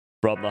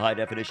From the High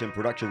Definition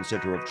Production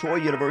Center of Troy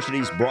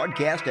University's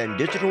Broadcast and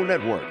Digital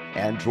Network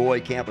and Troy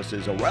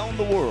campuses around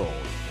the world,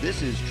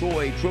 this is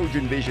Troy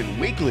TrojanVision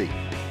Weekly.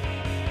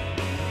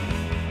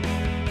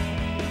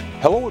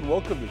 Hello and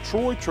welcome to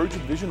Troy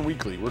TrojanVision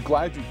Weekly. We're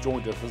glad you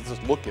joined us for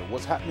this look at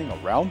what's happening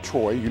around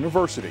Troy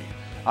University.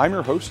 I'm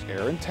your host,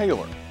 Aaron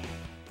Taylor.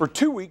 For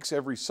 2 weeks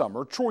every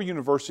summer, Troy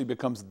University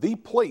becomes the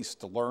place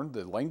to learn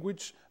the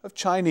language of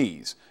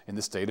Chinese in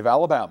the state of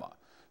Alabama.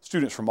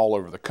 Students from all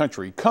over the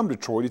country come to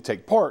Troy to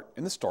take part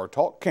in the Star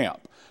Talk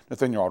camp.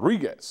 Nathaniel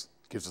Rodriguez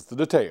gives us the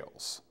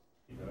details.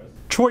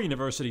 Troy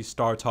University's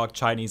Star Talk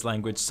Chinese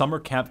Language Summer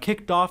Camp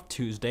kicked off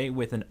Tuesday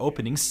with an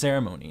opening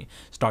ceremony.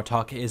 Star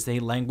Talk is a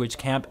language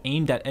camp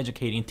aimed at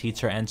educating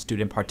teacher and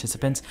student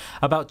participants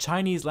about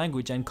Chinese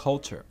language and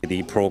culture.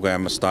 The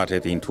program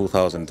started in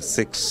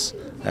 2006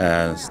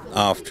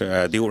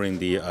 during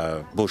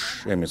the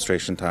Bush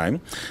administration time,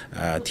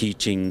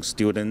 teaching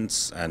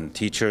students and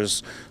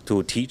teachers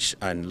to teach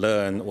and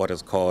learn what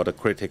is called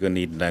critical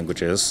need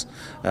languages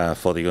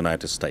for the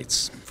United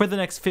States. For the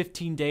next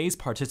 15 days,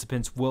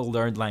 participants will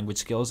learn language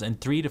skills in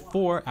 3 to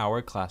 4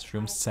 hour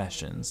classroom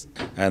sessions.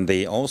 And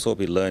they also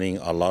be learning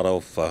a lot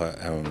of,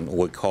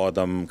 we call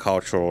them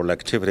cultural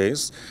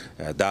activities,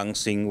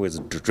 dancing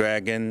with the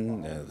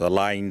dragon, the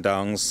lion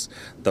dance,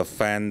 the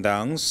fan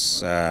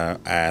dance,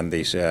 and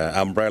the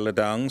umbrella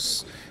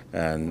dance,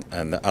 and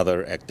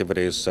other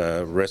activities,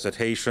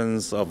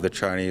 recitations of the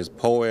Chinese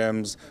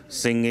poems,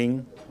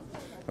 singing,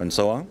 and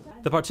so on.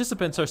 The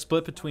participants are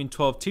split between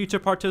 12 teacher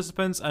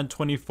participants and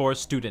 24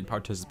 student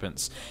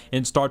participants.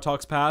 In Star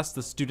Talks past,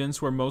 the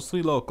students were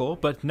mostly local,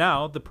 but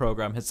now the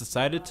program has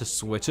decided to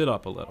switch it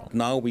up a little.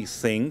 Now we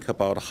think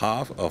about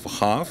half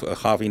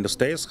in the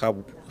States, half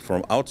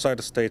from outside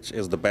the States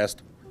is the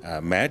best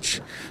match.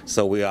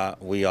 So we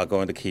are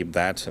going to keep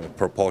that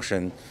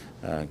proportion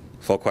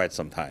for quite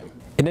some time.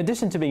 In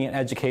addition to being an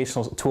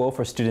educational tool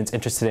for students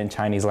interested in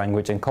Chinese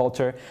language and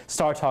culture,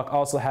 Star Talk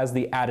also has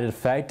the added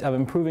effect of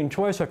improving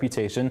Troy's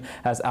reputation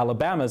as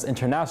Alabama's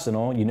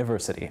international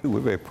university.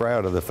 We're very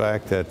proud of the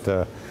fact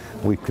that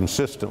we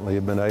consistently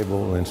have been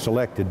able and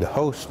selected to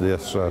host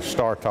this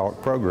Star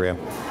Talk program,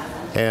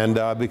 and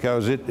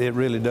because it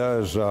really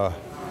does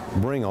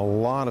bring a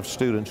lot of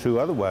students who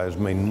otherwise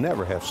may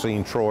never have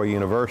seen Troy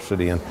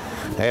University, and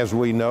as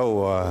we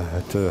know,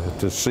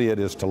 to see it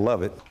is to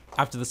love it.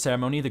 After the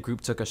ceremony, the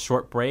group took a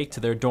short break to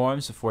their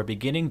dorms before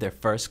beginning their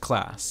first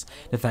class.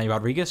 Nathaniel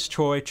Rodriguez,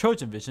 Troy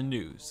TrojanVision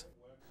News.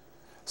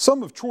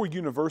 Some of Troy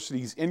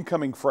University's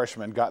incoming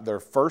freshmen got their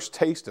first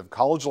taste of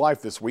college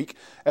life this week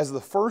as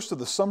the first of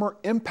the summer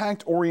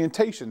Impact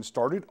orientation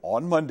started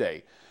on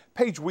Monday.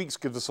 Paige Weeks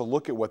gives us a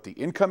look at what the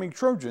incoming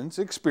Trojans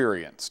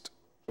experienced.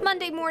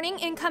 Monday morning,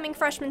 incoming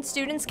freshman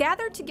students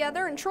gathered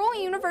together in Troy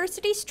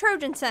University's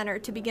Trojan Center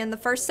to begin the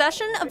first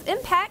session of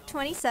Impact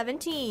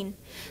 2017.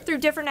 Through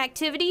different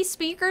activities,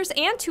 speakers,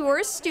 and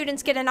tours,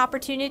 students get an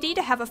opportunity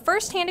to have a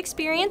first-hand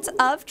experience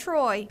of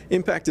Troy.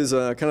 Impact is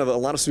kind of a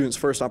lot of students'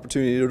 first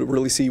opportunity to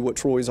really see what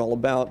Troy is all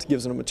about. It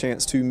gives them a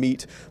chance to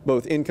meet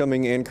both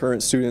incoming and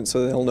current students,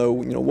 so they'll know,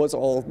 what's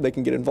all they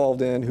can get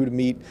involved in, who to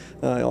meet,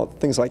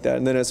 things like that.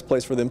 And then it's a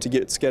place for them to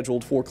get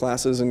scheduled for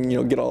classes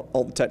and get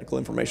all the technical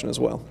information as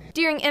well.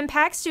 During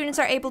Impact, students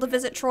are able to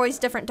visit Troy's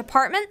different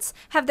departments,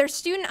 have their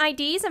student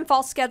IDs and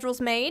fall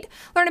schedules made,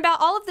 learn about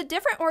all of the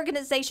different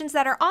organizations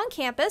that are on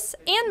campus,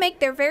 and make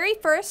their very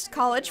first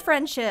college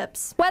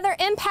friendships. Whether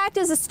Impact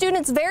is a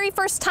student's very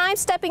first time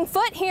stepping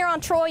foot here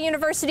on Troy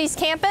University's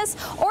campus,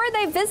 or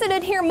they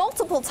visited here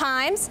multiple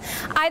times,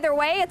 either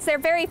way, it's their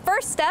very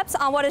first steps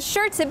on what is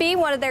sure to be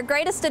one of their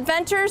greatest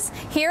adventures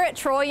here at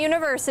Troy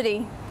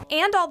University.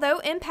 And although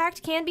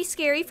Impact can be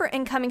scary for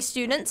incoming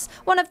students,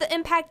 one of the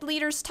Impact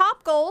leaders'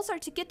 top goals are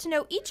to get to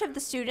know each of the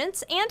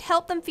students and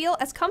help them feel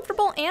as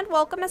comfortable and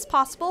welcome as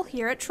possible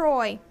here at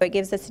Troy. It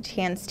gives us a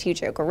chance to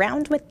joke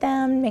around with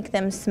them, make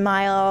them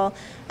smile.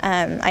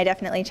 I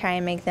definitely try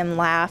and make them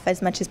laugh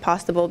as much as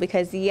possible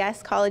because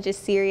yes, college is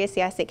serious,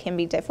 yes, it can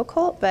be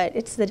difficult, but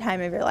it's the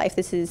time of your life.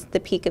 This is the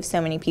peak of so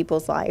many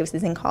people's lives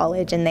is in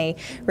college, and they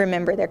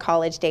remember their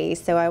college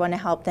days, so I want to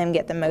help them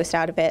get the most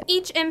out of it.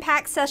 Each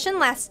Impact session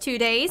lasts 2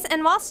 days,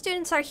 and while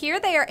students are here,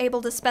 they are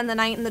able to spend the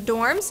night in the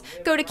dorms,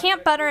 go to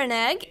Camp Butter and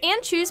Egg,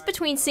 and choose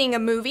between seeing a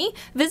movie,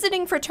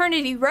 visiting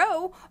Fraternity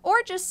Row,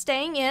 or just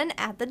staying in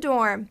at the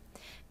dorm.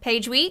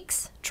 Paige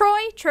Weeks,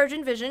 Troy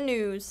TrojanVision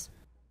News.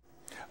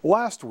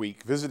 Last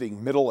week,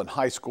 visiting middle and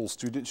high school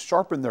students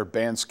sharpened their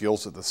band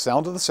skills at the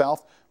Sound of the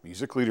South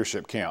Music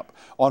Leadership Camp.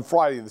 On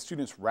Friday, the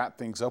students wrapped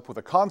things up with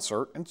a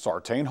concert in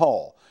Sartain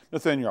Hall.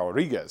 Nathaniel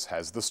Rodriguez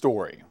has the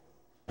story.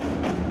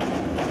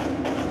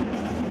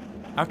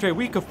 After a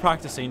week of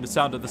practicing, the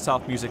Sound of the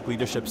South Music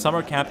Leadership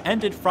Summer Camp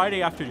ended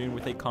Friday afternoon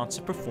with a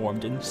concert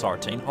performed in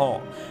Sartain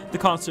Hall. The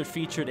concert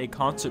featured a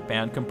concert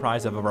band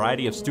comprised of a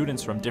variety of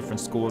students from different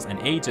schools and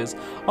ages,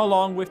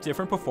 along with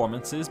different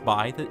performances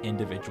by the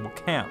individual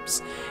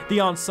camps. The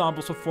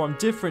ensembles performed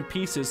different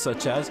pieces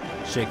such as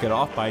Shake It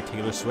Off by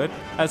Taylor Swift,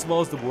 as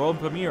well as the world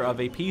premiere of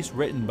a piece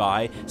written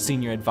by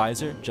senior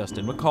advisor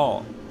Justin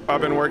McCall. I've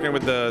been working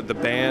with the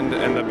band,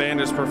 and the band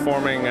is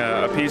performing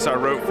a piece I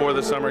wrote for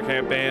the summer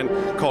camp band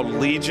called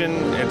Legion.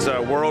 It's a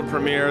world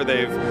premiere.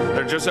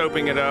 They're just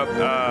opening it up.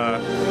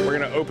 We're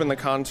going to open the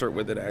concert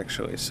with it,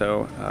 actually,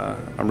 so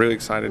I'm really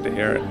excited to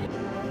hear it.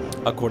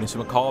 According to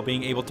McCall,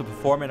 being able to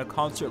perform in a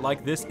concert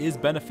like this is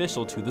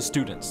beneficial to the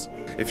students.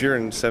 If you're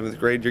in 7th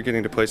grade, you're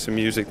getting to play some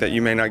music that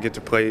you may not get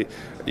to play,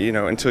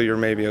 until you're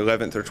maybe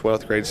 11th or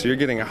 12th grade. So you're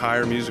getting a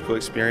higher musical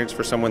experience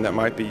for someone that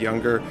might be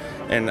younger,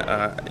 and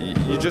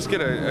you just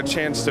get a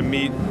chance to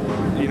meet,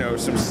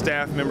 some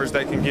staff members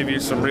that can give you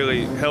some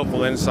really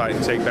helpful insight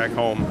and take back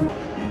home.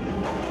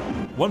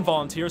 One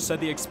volunteer said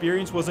the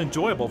experience was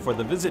enjoyable for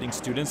the visiting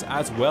students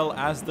as well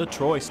as the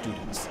Troy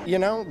students.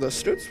 The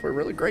students were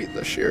really great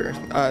this year.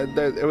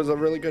 It was a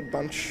really good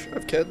bunch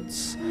of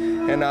kids,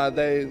 and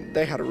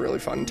they had a really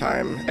fun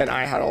time, and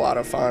I had a lot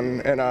of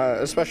fun, and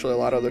especially a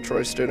lot of the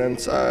Troy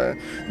students,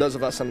 those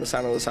of us in the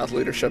Sound of the South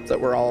leadership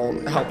that were all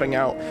helping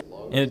out.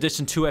 In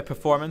addition to a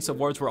performance,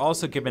 awards were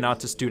also given out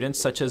to students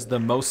such as the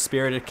most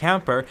spirited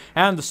camper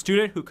and the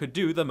student who could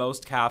do the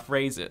most calf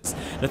raises.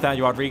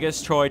 Nathaniel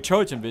Rodriguez, Troy,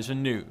 TrojanVision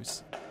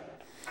News.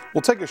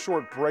 We'll take a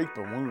short break,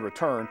 but when we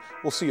return,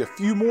 we'll see a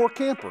few more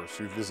campers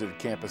who visited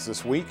campus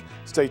this week.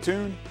 Stay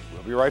tuned.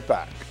 We'll be right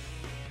back.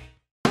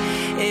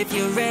 If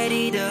you're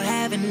ready to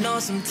have an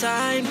awesome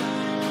time,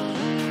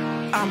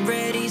 I'm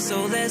ready,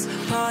 so let's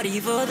party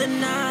for the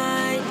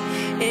night.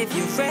 If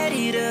you're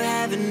ready to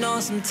have an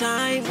awesome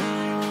time,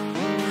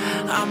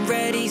 I'm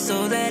ready,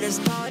 so let us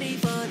party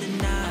for the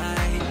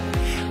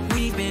night.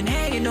 We've been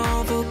hanging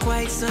on for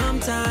quite some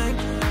time.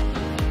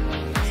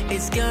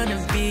 It's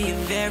gonna be a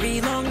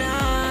very long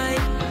night,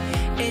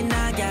 and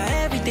I got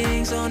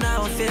everything, so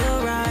now I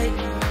feel right.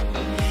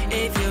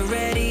 If you're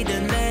ready,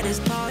 then let us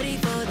party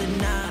for the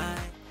night.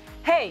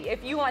 Hey,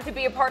 if you want to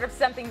be a part of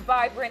something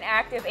vibrant,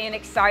 active, and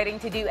exciting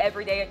to do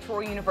every day at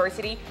Troy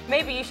University,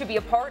 maybe you should be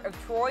a part of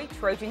Troy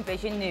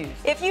TrojanVision News.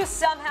 If you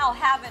somehow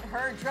haven't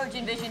heard,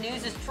 TrojanVision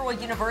News is Troy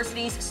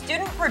University's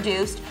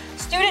student-produced,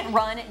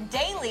 student-run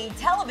daily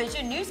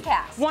television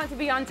newscast. Want to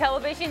be on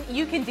television?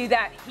 You can do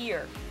that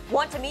here.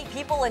 Want to meet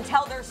people and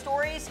tell their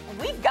stories?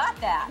 We've got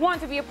that.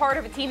 Want to be a part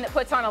of a team that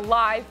puts on a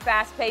live,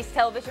 fast-paced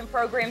television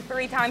program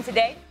 3 times a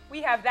day?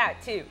 We have that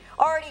too.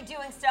 Already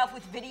doing stuff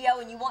with video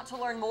and you want to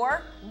learn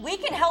more? We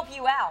can help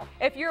you out.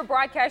 If you're a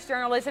broadcast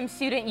journalism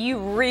student, you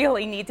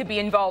really need to be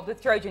involved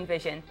with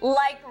TrojanVision.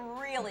 Like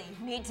really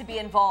need to be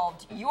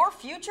involved. Your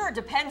future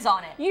depends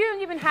on it. You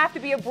don't even have to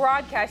be a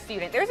broadcast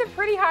student. There's a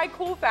pretty high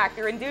cool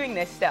factor in doing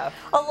this stuff.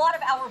 A lot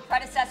of our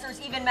predecessors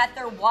even met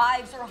their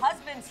wives or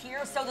husbands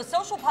here, so the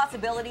social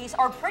possibilities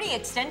are pretty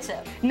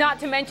extensive. Not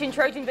to mention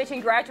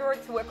TrojanVision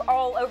graduates work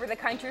all over the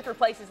country for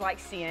places like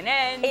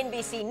CNN,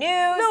 NBC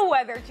News, the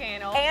Weather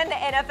Channel, and the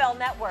NFL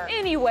Network.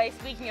 Anyway,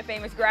 speaking of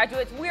famous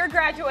graduates, we're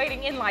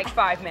graduating in like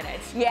 5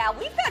 minutes. Yeah,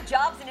 we've got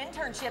jobs and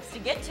internships to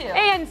get to.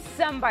 And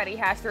somebody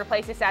has to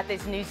replace us at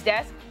this news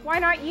desk. Why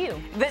not you?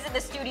 Visit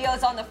the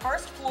studios on the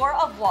 1st floor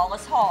of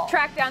Wallace Hall.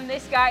 Track down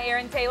this guy,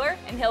 Aaron Taylor,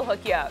 and he'll hook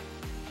you up.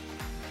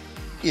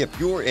 If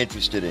you're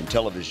interested in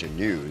television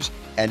news,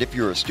 and if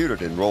you're a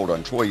student enrolled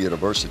on Troy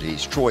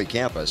University's Troy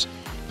campus,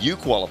 you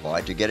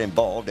qualify to get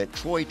involved at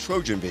Troy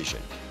TrojanVision.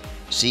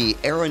 See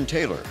Aaron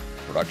Taylor,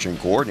 Production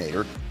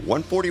Coordinator,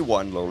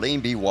 141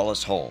 Lorraine B.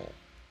 Wallace Hall.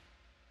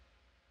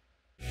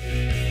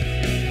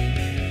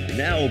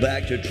 Now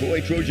back to Troy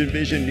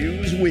TrojanVision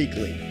News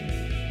Weekly.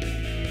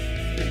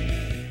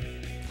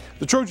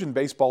 The Trojan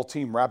baseball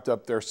team wrapped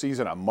up their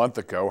season a month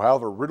ago.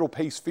 However, Riddle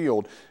Pace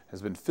Field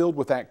has been filled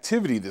with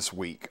activity this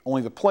week.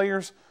 Only the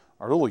players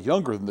are a little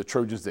younger than the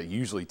Trojans that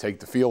usually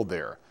take the field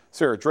there.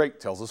 Sarah Drake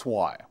tells us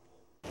why.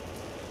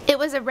 It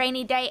was a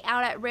rainy day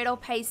out at Riddle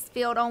Pace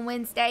Field on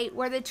Wednesday,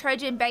 where the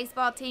Trojan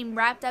baseball team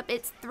wrapped up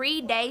its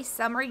 3-day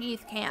summer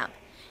youth camp.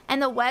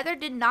 And the weather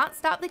did not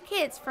stop the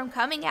kids from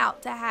coming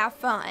out to have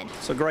fun.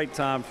 It's a great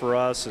time for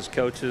us as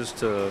coaches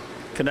to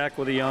connect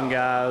with the young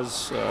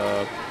guys.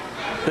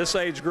 This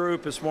age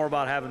group is more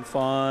about having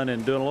fun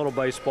and doing a little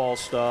baseball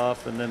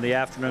stuff, and then the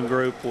afternoon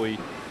group, we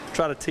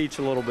try to teach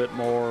a little bit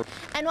more.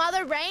 And while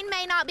the rain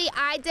may not be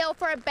ideal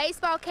for a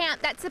baseball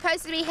camp that's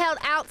supposed to be held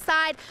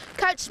outside,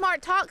 Coach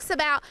Smart talks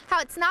about how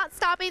it's not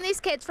stopping these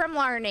kids from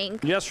learning.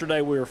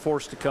 Yesterday we were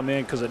forced to come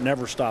in because it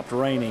never stopped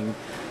raining.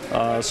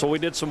 So we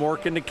did some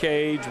work in the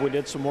cage, we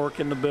did some work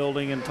in the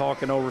building and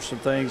talking over some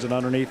things and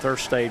underneath our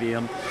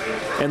stadium.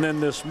 And then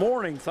this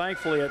morning,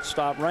 thankfully, it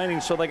stopped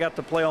raining, so they got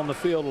to play on the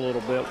field a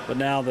little bit, but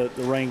now that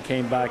the rain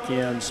came back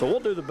in, so we'll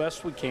do the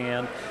best we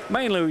can.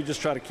 Mainly, we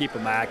just try to keep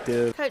them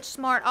active. Coach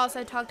Smart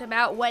also talked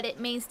about what it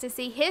means to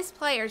see his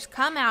players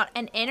come out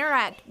and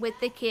interact with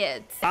the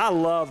kids. I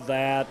love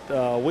that.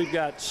 We've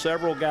got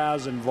several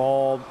guys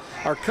involved.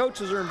 Our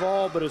coaches are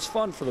involved, but it's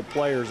fun for the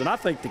players, and I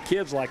think the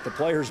kids like the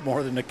players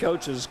more than the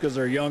coaches because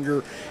they're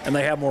younger and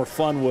they have more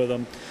fun with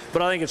them.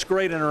 But I think it's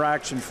great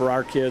interaction for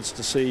our kids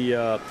to see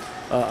a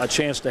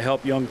chance to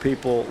help young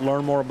people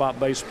learn more about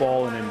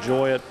baseball and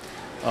enjoy it.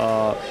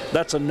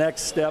 That's a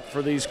next step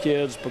for these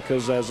kids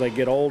because as they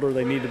get older,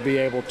 they need to be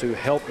able to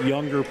help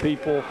younger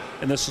people,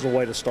 and this is a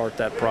way to start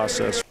that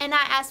process. And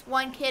I asked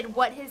one kid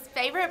what his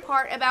favorite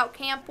part about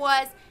camp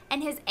was,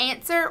 and his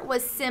answer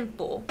was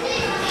simple.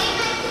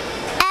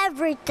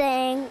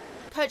 Everything.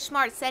 Coach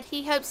Smart said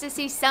he hopes to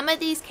see some of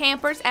these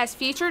campers as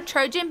future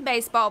Trojan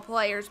baseball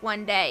players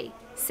one day.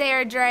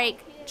 Sarah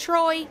Drake,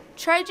 Troy,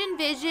 Trojan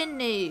Vision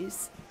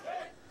News.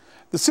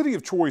 The City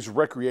of Troy's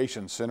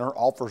Recreation Center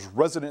offers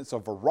residents a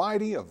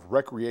variety of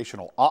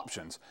recreational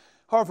options.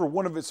 However,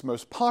 one of its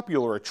most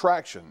popular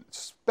attractions,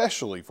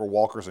 especially for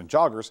walkers and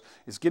joggers,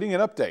 is getting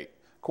an update.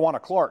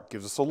 Kawana Clark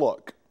gives us a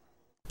look.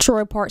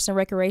 Troy Parks and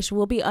Recreation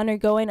will be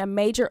undergoing a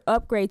major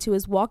upgrade to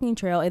its walking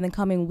trail in the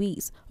coming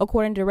weeks.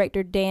 According to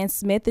Director Dan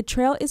Smith, the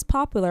trail is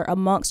popular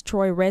amongst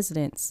Troy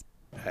residents.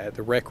 At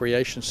the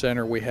Recreation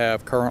Center, we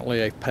have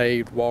currently a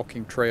paved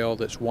walking trail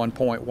that's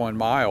 1.1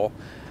 mile,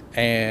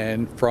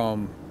 and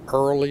from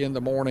early in the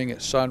morning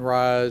at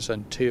sunrise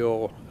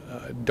until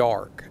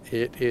dark,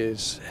 it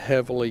is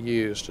heavily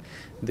used.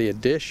 The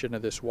addition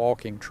of this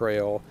walking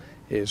trail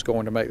is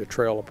going to make the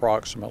trail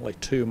approximately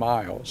 2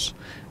 miles,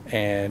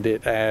 and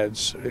it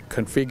adds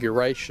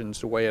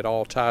configurations. The way it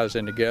all ties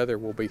in together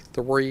will be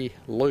 3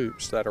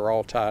 loops that are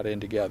all tied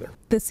in together.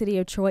 The City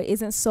of Troy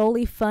isn't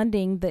solely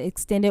funding the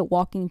extended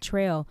walking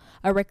trail.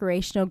 A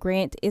recreational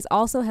grant is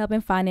also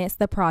helping finance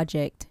the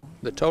project.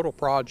 The total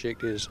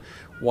project is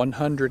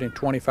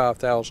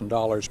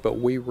 $125,000, but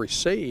we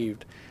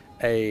received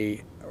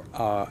a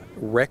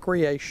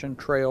Recreation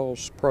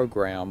Trails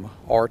Program,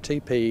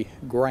 RTP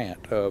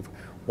grant of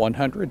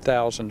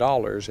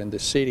 $100,000, and the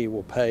city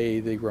will pay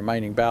the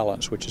remaining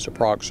balance, which is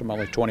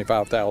approximately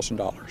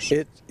 $25,000.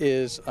 It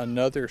is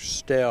another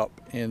step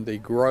in the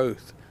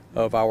growth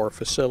of our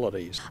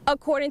facilities.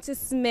 According to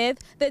Smith,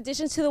 the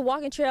addition to the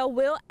walking trail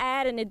will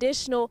add an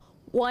additional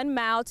 1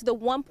 mile to the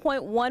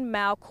 1.1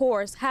 mile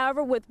course.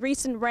 However, with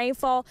recent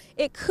rainfall,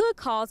 it could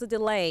cause a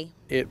delay.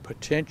 It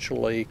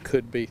potentially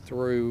could be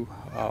through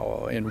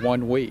in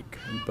 1 week,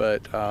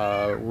 but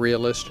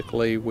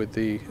realistically, with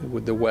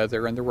the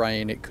weather and the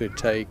rain, it could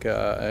take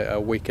a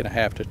week and a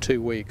half to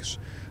 2 weeks.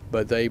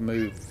 But they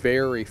move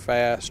very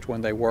fast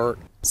when they work.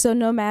 So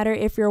no matter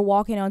if you're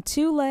walking on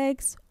 2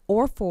 legs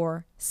or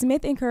 4,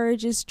 Smith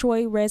encourages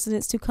Troy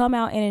residents to come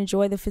out and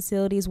enjoy the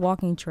facility's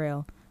walking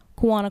trail.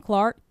 Kawana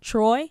Clark,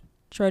 Troy,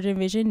 Trojan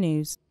Vision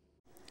News.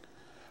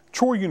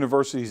 Troy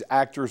University's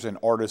actors and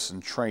artists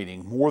in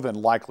training more than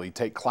likely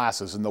take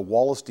classes in the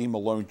Wallace D.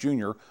 Malone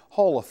Jr.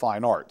 Hall of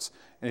Fine Arts.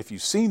 And if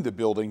you've seen the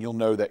building, you'll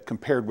know that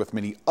compared with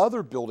many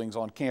other buildings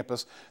on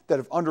campus that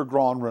have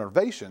undergone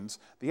renovations,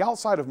 the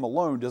outside of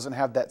Malone doesn't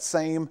have that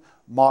same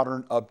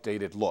modern,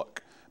 updated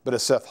look. But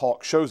as Seth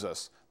Hawk shows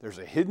us, there's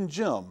a hidden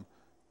gem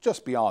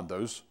just beyond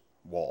those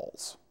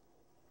walls.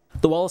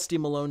 The Wallace D.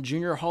 Malone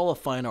Jr. Hall of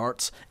Fine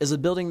Arts is a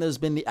building that has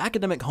been the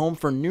academic home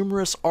for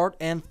numerous art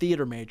and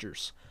theater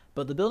majors.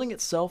 But the building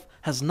itself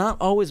has not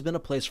always been a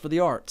place for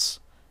the arts.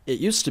 It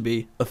used to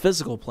be a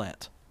physical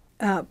plant.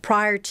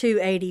 Prior to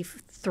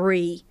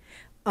 '83,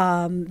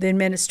 the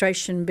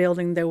administration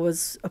building, there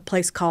was a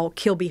place called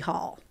Kilby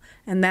Hall,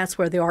 and that's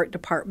where the art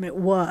department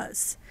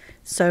was.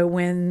 So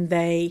when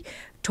they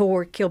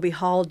tore Kilby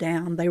Hall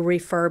down, they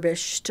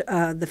refurbished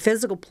the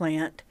physical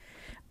plant,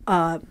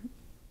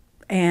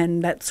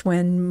 and that's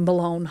when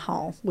Malone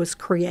Hall was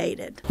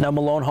created. Now,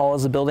 Malone Hall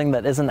is a building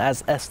that isn't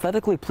as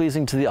aesthetically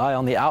pleasing to the eye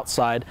on the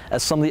outside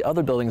as some of the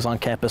other buildings on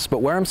campus, but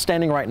where I'm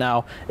standing right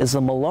now is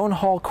the Malone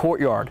Hall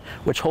courtyard,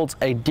 which holds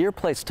a dear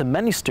place to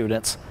many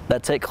students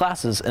that take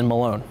classes in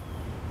Malone.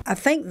 I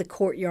think the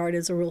courtyard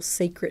is a real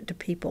secret to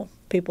people.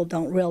 People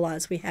don't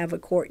realize we have a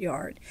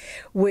courtyard,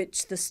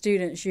 which the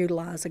students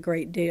utilize a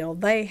great deal.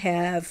 They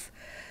have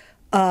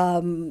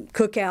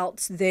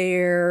cookouts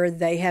there,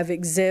 they have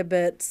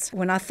exhibits.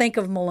 When I think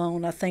of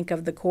Malone, I think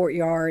of the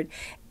courtyard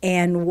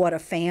and what a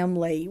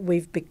family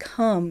we've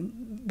become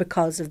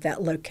because of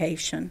that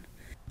location.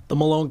 The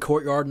Malone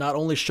courtyard not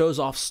only shows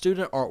off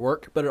student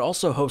artwork, but it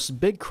also hosts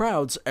big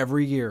crowds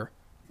every year.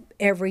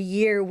 Every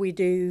year we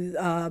do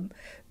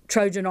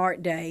Trojan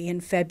Art Day in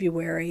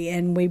February,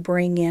 and we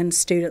bring in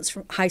students,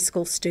 from high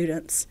school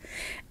students,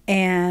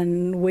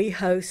 and we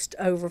host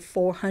over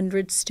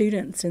 400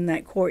 students in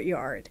that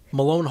courtyard.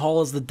 Malone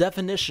Hall is the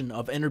definition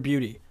of inner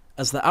beauty,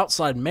 as the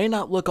outside may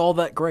not look all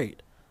that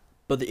great,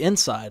 but the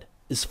inside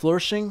is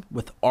flourishing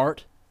with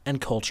art and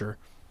culture.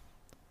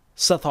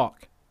 Seth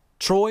Hawk,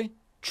 Troy,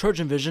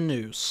 Trojan Vision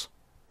News.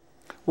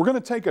 We're going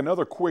to take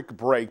another quick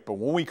break, but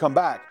when we come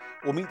back,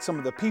 we'll meet some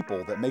of the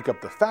people that make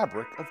up the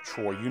fabric of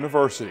Troy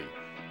University.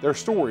 Their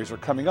stories are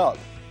coming up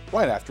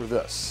right after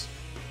this.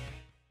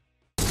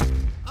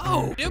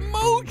 Oh,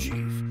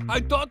 emojis! I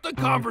thought the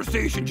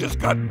conversation just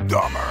got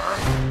dumber.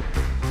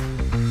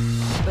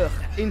 Ugh,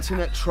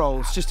 internet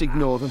trolls, just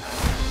ignore them.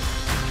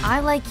 I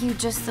like you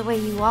just the way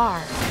you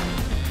are.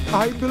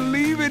 I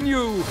believe in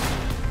you!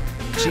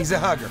 She's a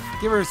hugger.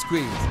 Give her a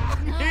squeeze.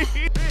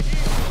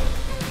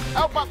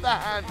 Help up the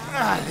hand.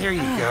 Ah, there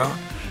you go.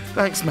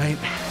 Thanks, mate.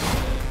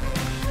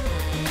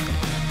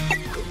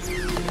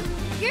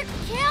 You're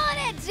killing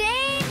it,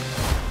 Jane!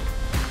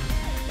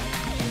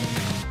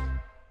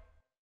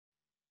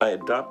 I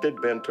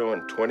adopted Bento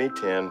in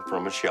 2010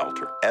 from a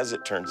shelter. As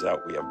it turns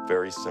out, we have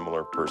very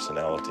similar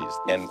personalities.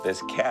 And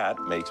this cat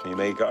makes me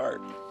make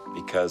art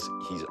because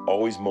he's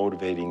always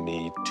motivating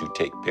me to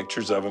take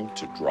pictures of him,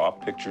 to draw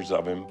pictures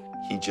of him.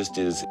 He just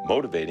is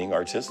motivating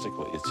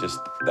artistically. It's just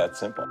that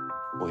simple.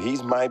 Well,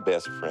 he's my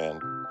best friend,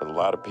 but a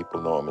lot of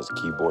people know him as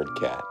Keyboard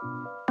Cat.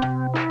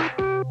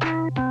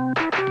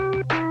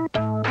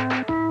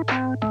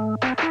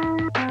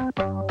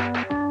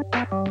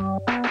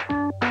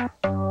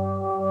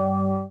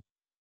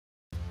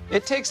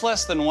 It takes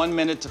less than 1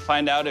 minute to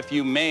find out if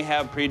you may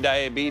have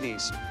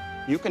prediabetes.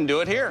 You can do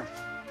it here.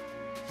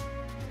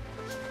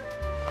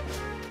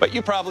 But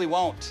you probably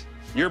won't.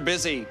 You're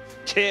busy.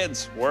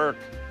 Kids, work,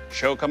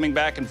 show coming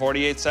back in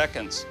 48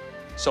 seconds.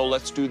 So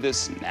let's do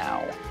this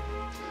now.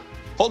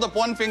 Hold up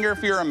one finger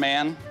if you're a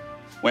man,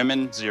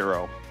 women,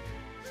 0.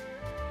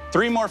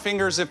 3 more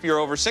fingers if you're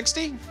over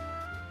 60,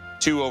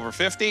 2 over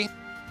 50,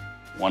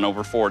 1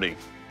 over 40.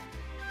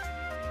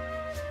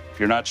 If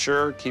you're not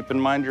sure, keep in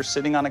mind you're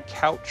sitting on a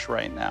couch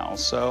right now,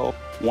 so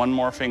 1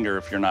 more finger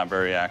if you're not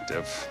very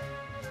active.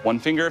 1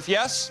 finger if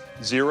yes,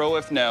 0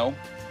 if no.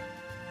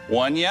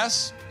 1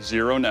 yes,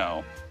 0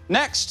 no.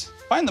 Next,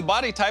 find the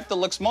body type that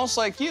looks most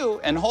like you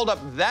and hold up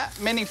that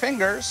many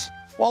fingers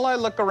while I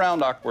look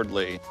around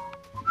awkwardly.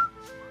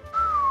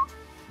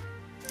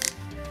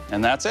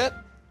 And that's it.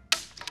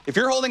 If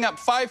you're holding up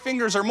 5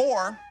 fingers or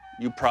more,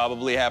 you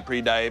probably have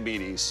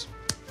prediabetes.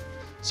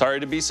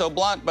 Sorry to be so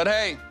blunt, but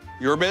hey,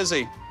 you're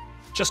busy.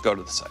 Just go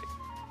to the site.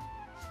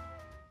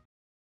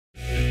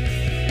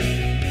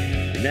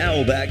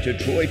 Now back to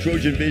Troy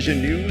Trojan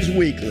Vision News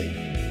Weekly.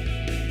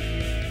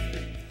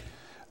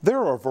 There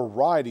are a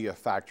variety of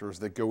factors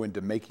that go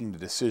into making the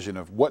decision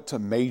of what to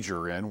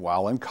major in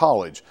while in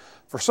college.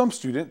 For some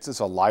students, it's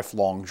a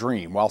lifelong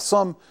dream, while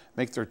some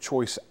make their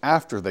choice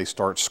after they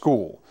start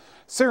school.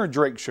 Sarah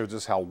Drake shows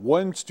us how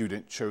one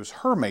student chose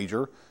her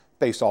major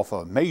based off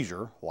a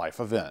major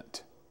life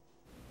event.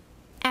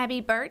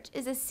 Abby Birch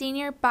is a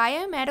senior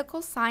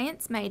biomedical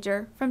science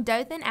major from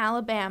Dothan,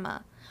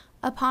 Alabama.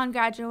 Upon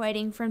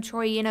graduating from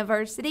Troy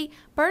University,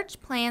 Birch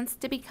plans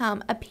to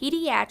become a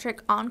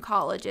pediatric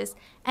oncologist,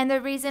 and the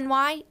reason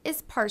why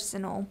is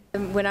personal.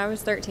 When I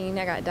was 13,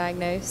 I got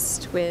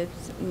diagnosed with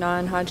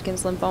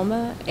non-Hodgkin's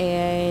lymphoma,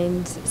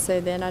 and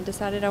so then I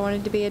decided I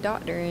wanted to be a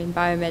doctor, and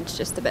biomed's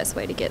just the best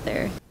way to get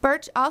there.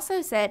 Birch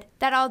also said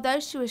that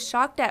although she was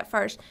shocked at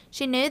first,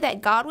 she knew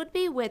that God would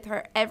be with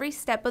her every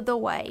step of the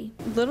way.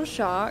 Little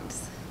shocked,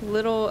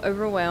 little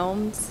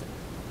overwhelmed,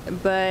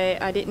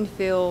 but I didn't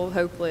feel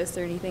hopeless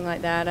or anything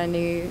like that. I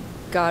knew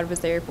God was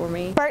there for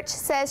me. Birch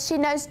says she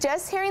knows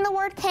just hearing the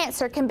word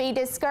cancer can be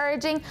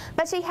discouraging,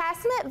 but she has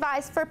some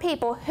advice for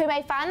people who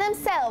may find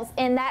themselves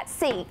in that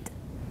seat.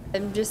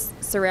 And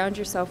just surround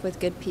yourself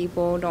with good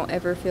people. Don't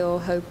ever feel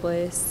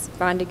hopeless.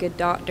 Find a good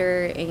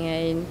doctor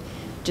and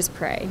just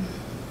pray.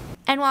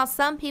 And while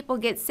some people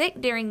get sick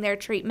during their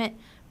treatment,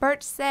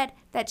 Birch said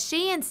that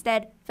she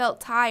instead felt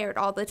tired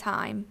all the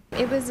time.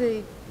 It was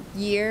a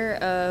year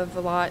of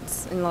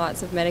lots and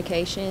lots of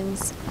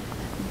medications,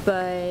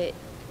 but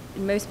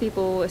most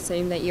people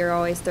assume that you're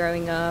always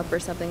throwing up or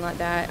something like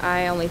that.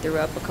 I only threw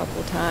up a couple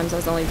of times. I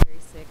was only very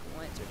sick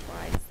once or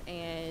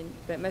twice,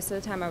 but most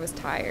of the time I was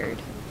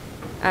tired.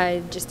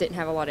 I just didn't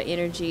have a lot of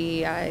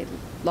energy. I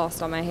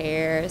lost all my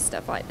hair,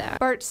 stuff like that.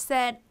 Birch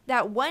said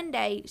that one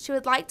day she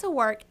would like to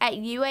work at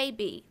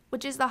UAB,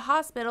 which is the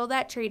hospital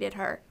that treated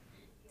her.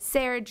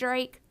 Sarah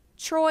Drake,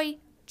 Troy,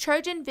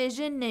 Trojan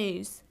Vision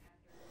News.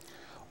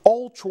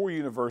 All Troy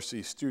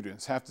University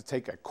students have to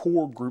take a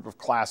core group of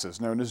classes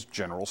known as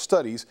General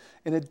Studies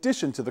in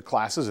addition to the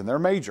classes in their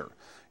major.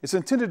 It's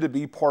intended to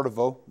be part of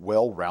a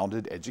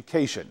well-rounded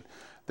education.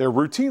 They're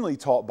routinely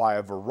taught by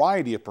a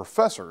variety of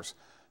professors.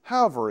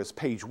 However, as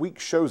Page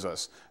Weeks shows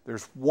us,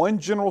 there's one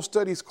General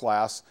Studies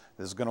class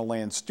that is going to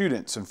land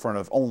students in front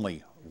of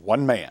only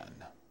one man.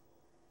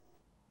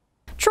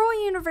 Troy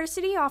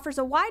University offers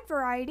a wide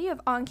variety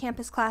of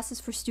on-campus classes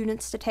for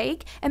students to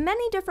take and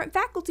many different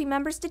faculty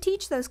members to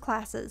teach those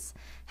classes.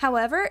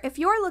 However, if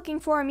you're looking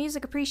for a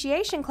music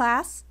appreciation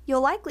class,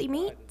 you'll likely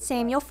meet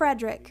Samuel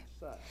Frederick.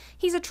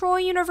 He's a Troy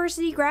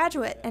University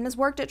graduate and has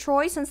worked at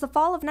Troy since the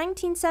fall of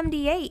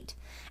 1978.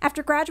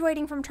 After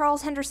graduating from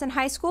Charles Henderson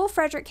High School,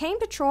 Frederick came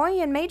to Troy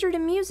and majored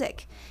in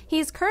music. He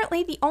is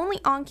currently the only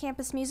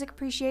on-campus music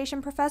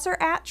appreciation professor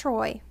at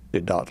Troy.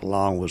 Dr.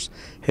 Long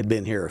had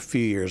been here a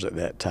few years at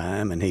that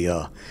time, and he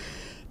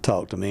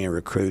talked to me and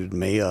recruited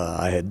me.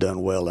 I had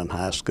done well in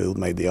high school,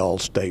 made the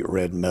All-State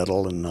Red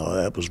Medal, and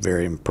that was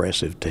very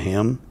impressive to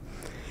him.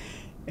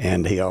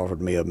 And he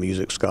offered me a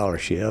music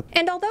scholarship.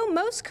 And although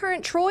most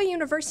current Troy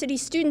University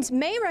students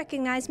may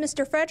recognize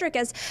Mr. Frederick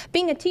as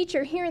being a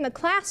teacher here in the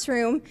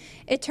classroom,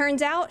 it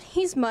turns out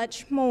he's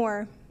much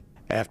more.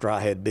 After I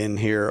had been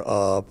here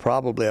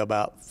probably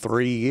about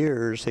 3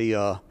 years, he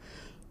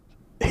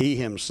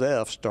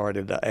himself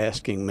started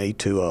asking me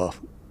to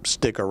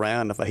stick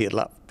around, if he'd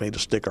like me to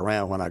stick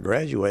around when I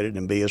graduated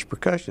and be his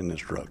percussion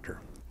instructor.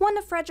 One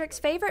of Frederick's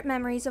favorite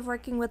memories of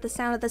working with the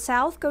Sound of the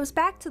South goes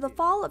back to the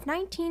fall of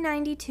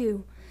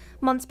 1992.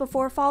 Months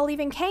before fall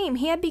even came,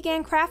 he had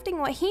began crafting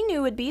what he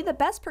knew would be the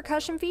best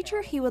percussion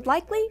feature he would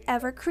likely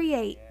ever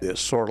create. It's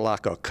sort of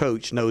like a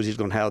coach knows he's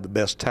going to have the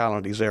best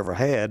talent he's ever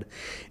had.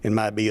 It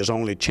might be his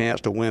only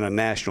chance to win a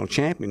national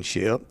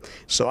championship.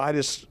 So I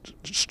just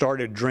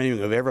started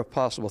dreaming of every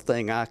possible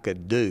thing I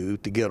could do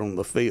to get on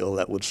the field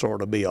that would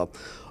sort of be a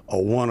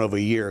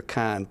one-of-a-year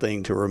kind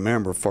thing to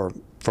remember for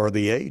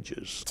the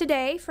ages.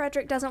 Today,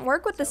 Frederick doesn't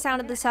work with the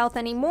Sound of the South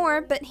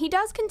anymore, but he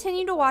does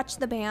continue to watch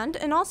the band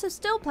and also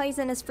still plays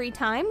in his free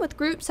time with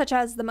groups such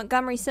as the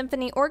Montgomery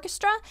Symphony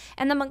Orchestra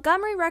and the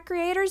Montgomery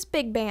Recreators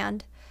Big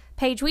Band.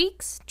 Paige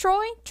Weeks,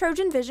 Troy,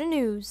 Trojan Vision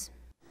News.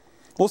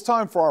 Well, it's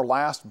time for our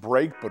last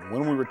break, but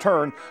when we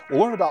return, we'll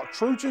learn about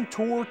Trojan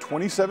Tour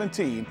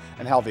 2017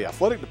 and how the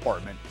athletic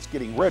department is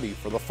getting ready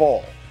for the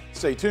fall.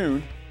 Stay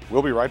tuned.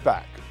 We'll be right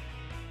back.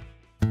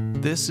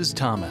 This is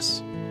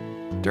Thomas.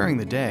 During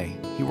the day,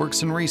 he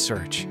works in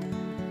research,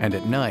 and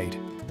at night,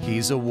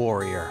 he's a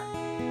warrior.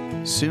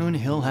 Soon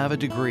he'll have a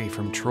degree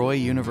from Troy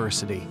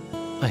University,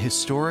 a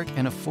historic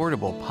and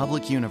affordable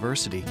public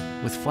university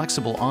with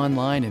flexible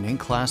online and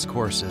in-class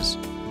courses,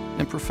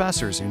 and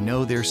professors who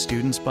know their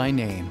students by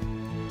name.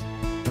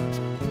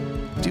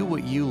 Do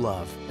what you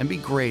love and be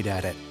great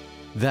at it.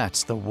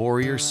 That's the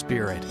warrior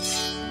spirit.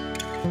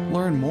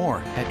 Learn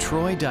more at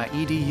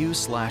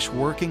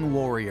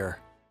troy.edu/workingwarrior.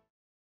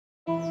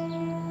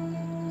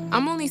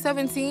 I'm only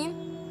 17,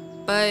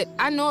 but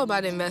I know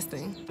about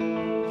investing.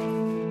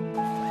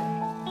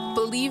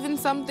 Believe in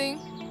something,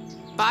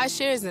 buy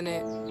shares in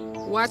it,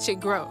 watch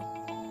it grow.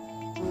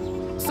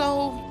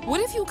 So,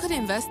 what if you could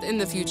invest in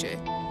the future?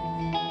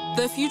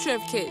 The future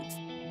of kids,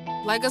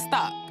 like a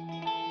stock.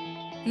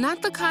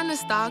 Not the kind of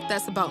stock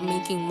that's about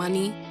making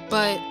money,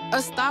 but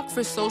a stock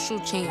for social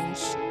change.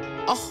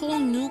 A whole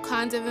new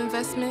kind of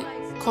investment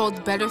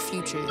called Better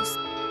Futures.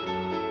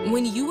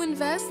 When you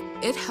invest,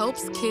 it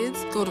helps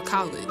kids go to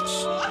college.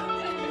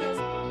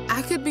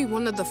 I could be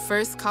one of the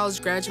first college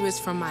graduates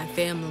from my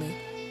family,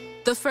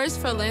 the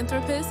first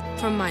philanthropist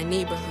from my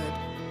neighborhood.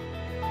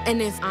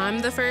 And if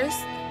I'm the first,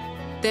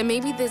 then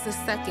maybe there's a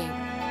second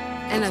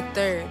and a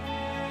third.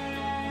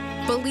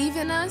 Believe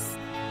in us,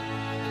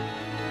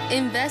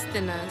 invest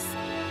in us,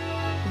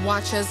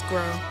 watch us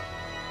grow.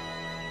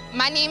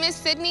 My name is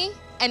Sydney,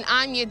 and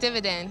I'm your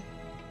dividend.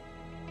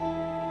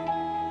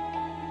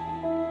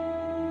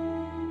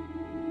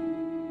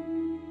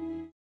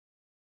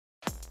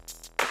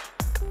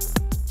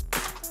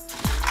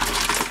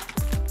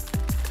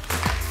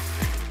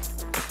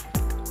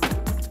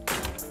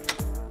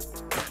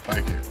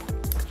 Thank you.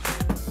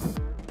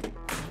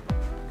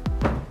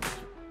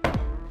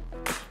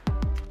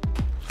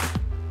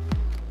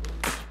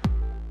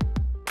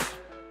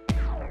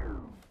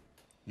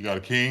 You got a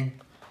king?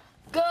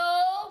 Go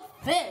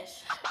fish! In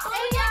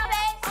your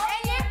face,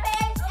 in your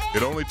face,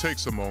 in It only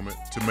takes a moment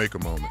to make a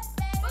moment.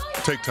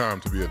 Take time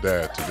to be a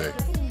dad today.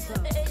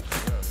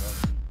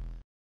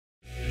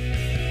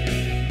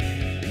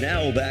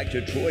 Now back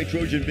to Troy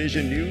Trojan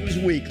Vision News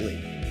Weekly.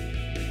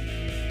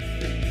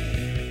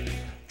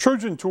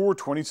 Trojan Tour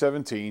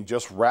 2017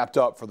 just wrapped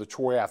up for the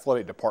Troy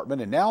Athletic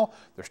Department, and now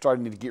they're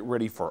starting to get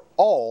ready for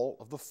all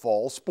of the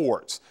fall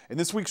sports. In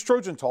this week's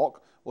Trojan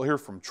Talk, we'll hear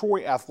from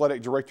Troy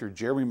Athletic Director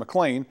Jeremy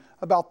McLean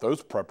about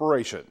those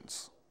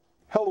preparations.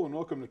 Hello and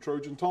welcome to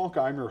Trojan Talk.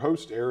 I'm your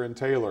host, Aaron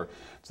Taylor.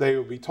 Today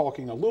we'll be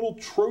talking a little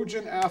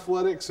Trojan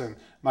athletics, and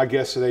my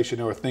guest today should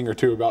know a thing or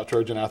two about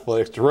Trojan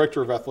athletics.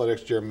 Director of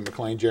Athletics, Jeremy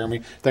McLean.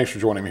 Jeremy, thanks for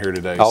joining me here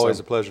today.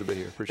 Always a pleasure to be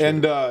here. Appreciate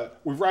it. And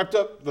we've wrapped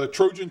up the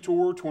Trojan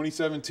Tour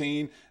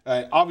 2017.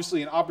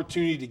 Obviously an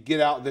opportunity to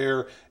get out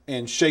there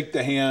and shake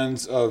the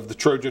hands of the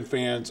Trojan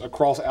fans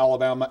across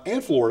Alabama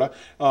and Florida.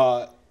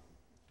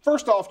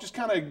 First off, just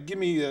kind of give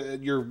me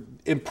your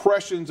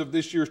impressions of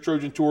this year's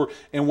Trojan Tour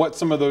and what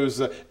some of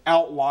those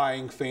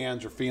outlying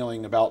fans are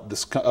feeling about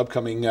this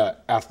upcoming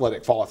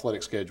fall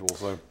athletic schedule.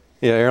 So.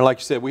 Yeah, Aaron, like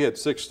you said, we had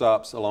 6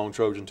 stops along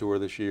Trojan Tour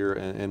this year,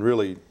 and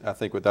really, I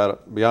think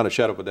beyond a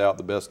shadow of a doubt,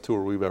 the best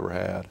tour we've ever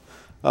had.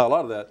 A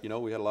lot of that,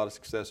 we had a lot of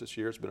success this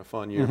year. It's been a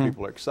fun year.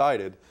 People are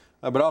excited.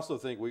 But I also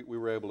think we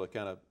were able to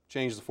kind of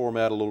change the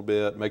format a little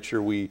bit, make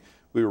sure we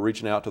were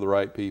reaching out to the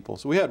right people.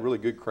 So we had really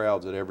good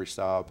crowds at every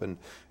stop, and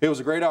it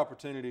was a great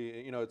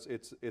opportunity.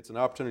 It's an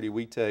opportunity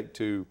we take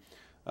to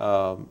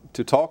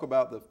talk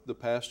about the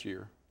past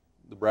year,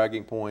 the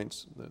bragging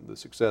points, the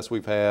success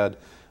we've had,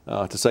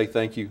 to say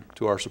thank you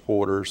to our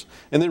supporters,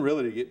 and then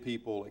really to get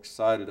people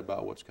excited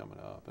about what's coming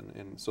up.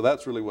 And so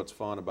that's really what's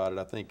fun about it,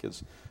 I think,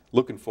 is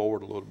looking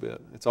forward a little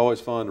bit. It's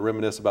always fun to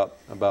reminisce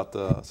about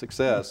the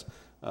success,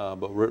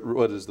 but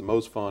what is the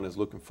most fun is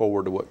looking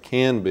forward to what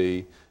can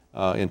be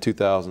in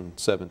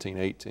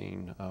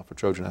 2017-18 for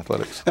Trojan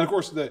Athletics. And of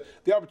course, the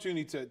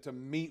opportunity to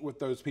meet with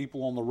those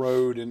people on the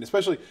road, and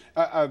especially,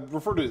 I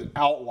refer to it as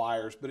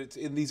outliers, but it's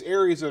in these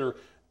areas that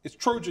it's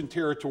Trojan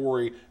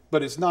territory,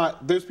 but it's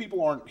not, those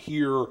people aren't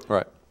here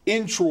right.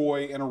 in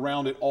Troy and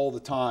around it all the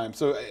time.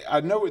 So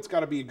I know it's got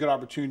to be a good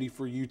opportunity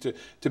for you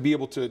to be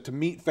able to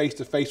meet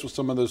face-to-face with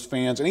some of those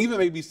fans, and even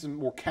maybe some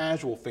more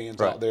casual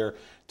fans out there,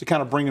 to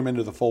kind of bring them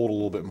into the fold a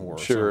little bit more.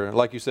 Sure. So,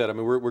 like you said, I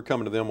mean, we're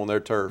coming to them on their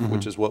turf,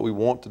 which is what we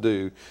want to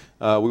do.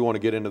 We want to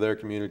get into their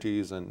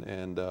communities,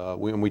 and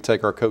we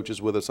take our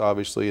coaches with us,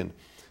 obviously. And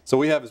so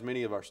we have as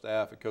many of our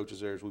staff and coaches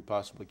there as we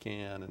possibly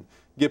can, and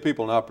give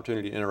people an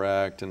opportunity to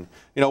interact. And,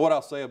 you know, what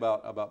I'll say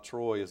about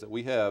Troy is that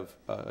we have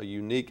a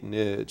unique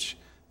niche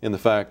in the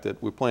fact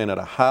that we're playing at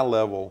a high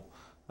level,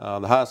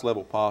 the highest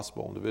level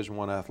possible in Division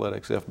I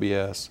athletics,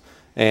 FBS.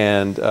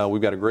 And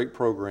we've got a great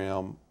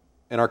program.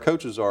 And our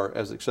coaches are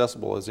as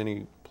accessible as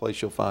any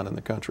place you'll find in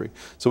the country.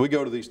 So we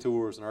go to these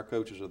tours, and our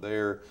coaches are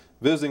there,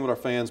 visiting with our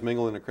fans,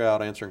 mingling in the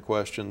crowd, answering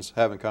questions,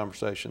 having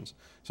conversations.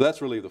 So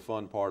that's really the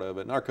fun part of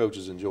it, and our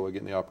coaches enjoy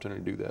getting the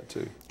opportunity to do that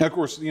too. And of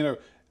course, you know,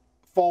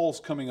 fall's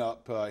coming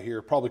up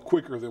here probably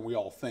quicker than we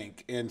all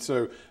think. And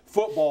so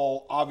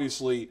football,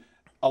 obviously,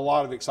 a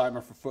lot of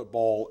excitement for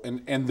football,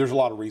 and there's a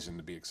lot of reason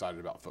to be excited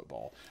about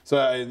football. So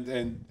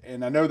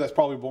and I know that's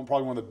probably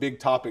one of the big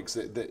topics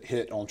that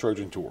hit on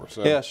Trojan Tour.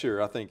 So yeah,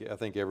 sure. I think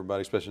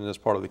everybody, especially in this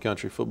part of the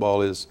country,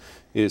 football is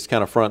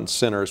kind of front and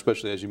center,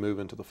 especially as you move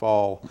into the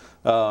fall.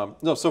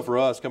 So for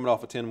us, coming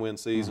off a 10-win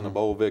season, a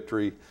bowl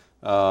victory,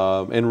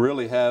 and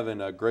really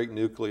having a great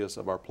nucleus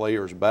of our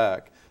players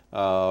back,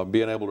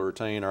 being able to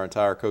retain our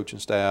entire coaching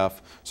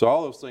staff, so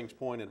all those things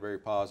point in a very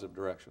positive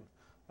direction.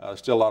 There's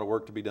still a lot of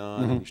work to be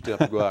done, and you still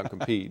have to go out and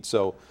compete.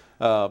 So,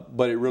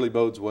 but it really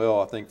bodes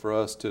well, I think, for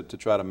us to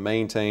try to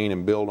maintain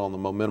and build on the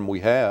momentum we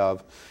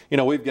have. You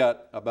know, we've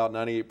got about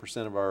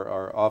 98% of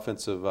our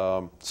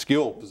offensive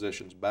skill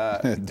positions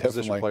back,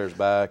 position players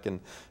back,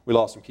 and we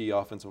lost some key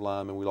offensive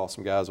linemen. We lost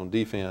some guys on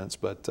defense,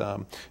 but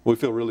we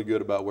feel really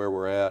good about where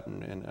we're at,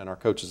 and our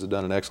coaches have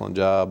done an excellent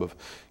job of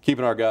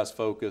keeping our guys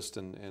focused,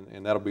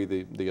 and that'll be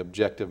the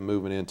objective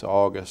moving into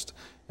August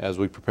as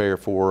we prepare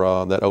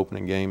for that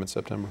opening game in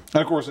September.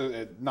 And of course,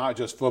 not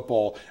just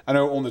football. I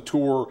know on the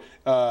tour,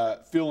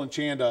 Phil and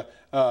Chanda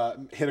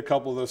hit a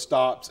couple of those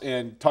stops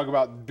and talk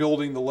about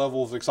building the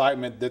level of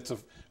excitement that's a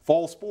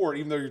fall sport,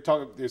 even though you're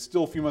talking, it's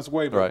still a few months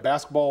away, but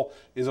basketball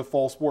is a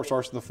fall sport,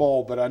 starts in the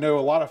fall. But I know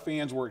a lot of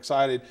fans were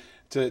excited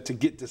to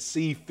get to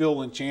see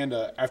Phil and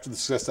Chanda after the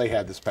success they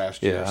had this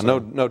past year. Yeah, so.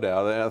 No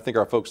doubt. I think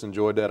our folks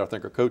enjoyed that. I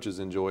think our coaches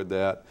enjoyed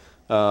that.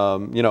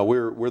 You know,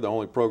 we're the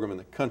only program in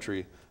the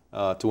country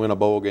to win a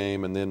bowl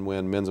game and then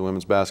win men's and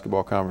women's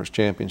basketball conference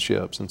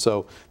championships. And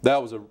so that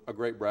was a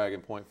great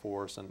bragging point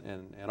for us,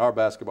 and our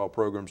basketball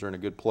programs are in a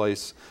good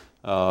place.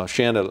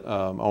 Shanda,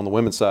 on the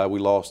women's side, we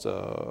lost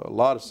a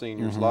lot of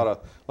seniors, a lot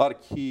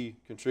of key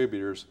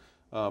contributors,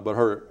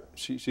 but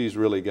she's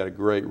really got a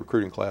great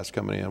recruiting class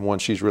coming in, one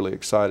she's really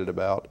excited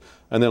about.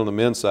 And then on the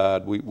men's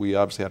side, we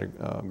obviously had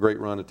a great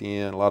run at the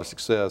end, a lot of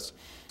success.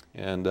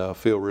 And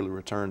Phil really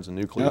returns the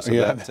nucleus of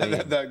that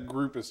team. That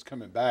group is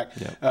coming back,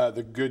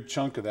 the good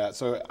chunk of that.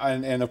 So,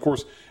 and of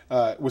course,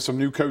 with some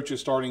new coaches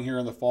starting here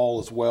in the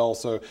fall as well.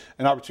 So,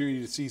 an opportunity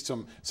to see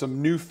some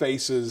new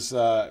faces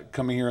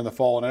coming here in the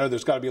fall. And I know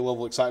there's got to be a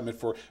level of excitement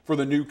for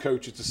the new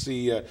coaches to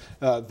see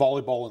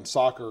volleyball and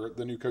soccer,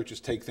 the new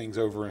coaches take things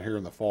over here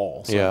in the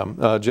fall. So.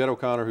 Yeah, Jed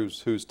O'Connor,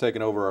 who's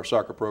taken over our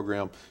soccer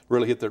program,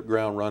 really hit the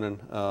ground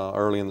running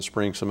early in the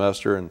spring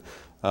semester, and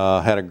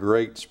had a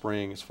great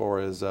spring as far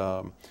as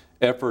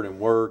effort and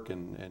work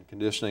and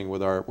conditioning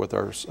with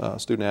our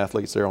student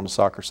athletes there on the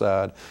soccer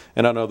side.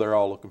 And I know they're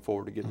all looking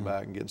forward to getting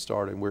back and getting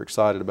started, and we're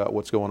excited about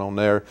what's going on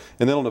there.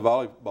 And then on the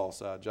volleyball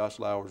side, Josh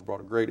Lowers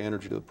brought a great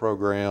energy to the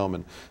program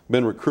and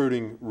been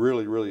recruiting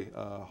really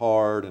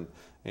hard,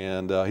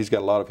 and he's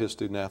got a lot of his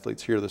student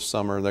athletes here this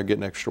summer, and they're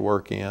getting extra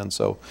work in.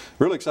 So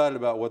really excited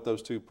about what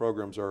those two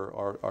programs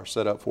are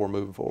set up for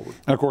moving forward.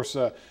 And of course,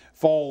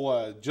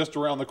 fall just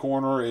around the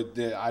corner.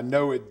 I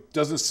know it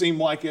doesn't seem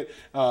like it,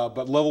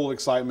 but level of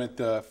excitement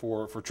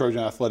for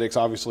Trojan Athletics,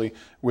 obviously,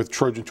 with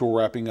Trojan Tour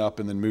wrapping up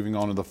and then moving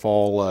on to the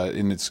fall.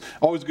 And it's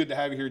always good to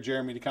have you here,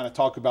 Jeremy, to kind of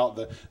talk about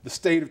the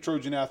state of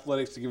Trojan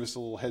Athletics, to give us a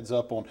little heads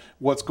up on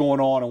what's going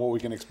on and what we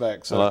can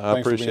expect. So well, I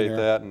appreciate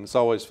that, and it's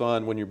always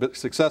fun. When you're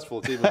successful,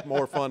 it's even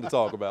more fun to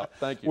talk about.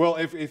 Thank you. Well,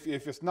 if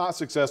it's not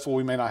successful,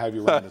 we may not have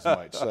you around as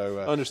much. So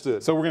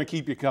understood. So we're going to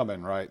keep you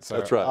coming, right? So,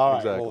 that's right. All right.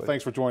 Exactly. Well,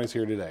 thanks for joining us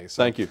here today.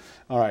 So, thank you.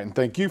 All right, and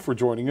thank you for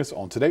joining us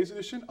on today's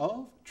edition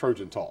of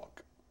Trojan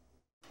Talk.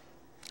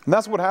 And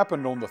that's what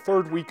happened on the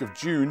third week of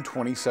June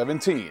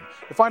 2017.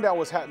 To find out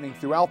what's happening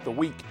throughout the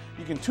week,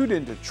 you can tune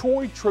in to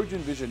Troy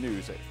TrojanVision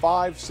News at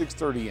 5,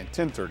 6:30, and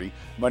 10:30,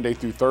 Monday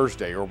through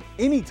Thursday, or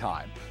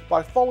anytime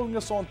by following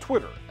us on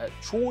Twitter at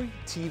Troy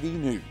TV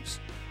News.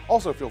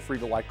 Also, feel free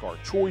to like our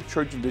Troy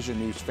TrojanVision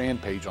News fan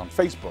page on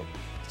Facebook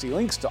to see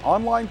links to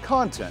online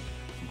content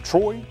from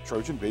Troy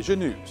TrojanVision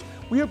News.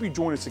 We hope you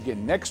join us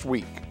again next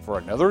week for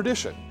another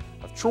edition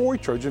of Troy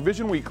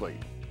TrojanVision Weekly.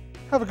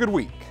 Have a good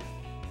week.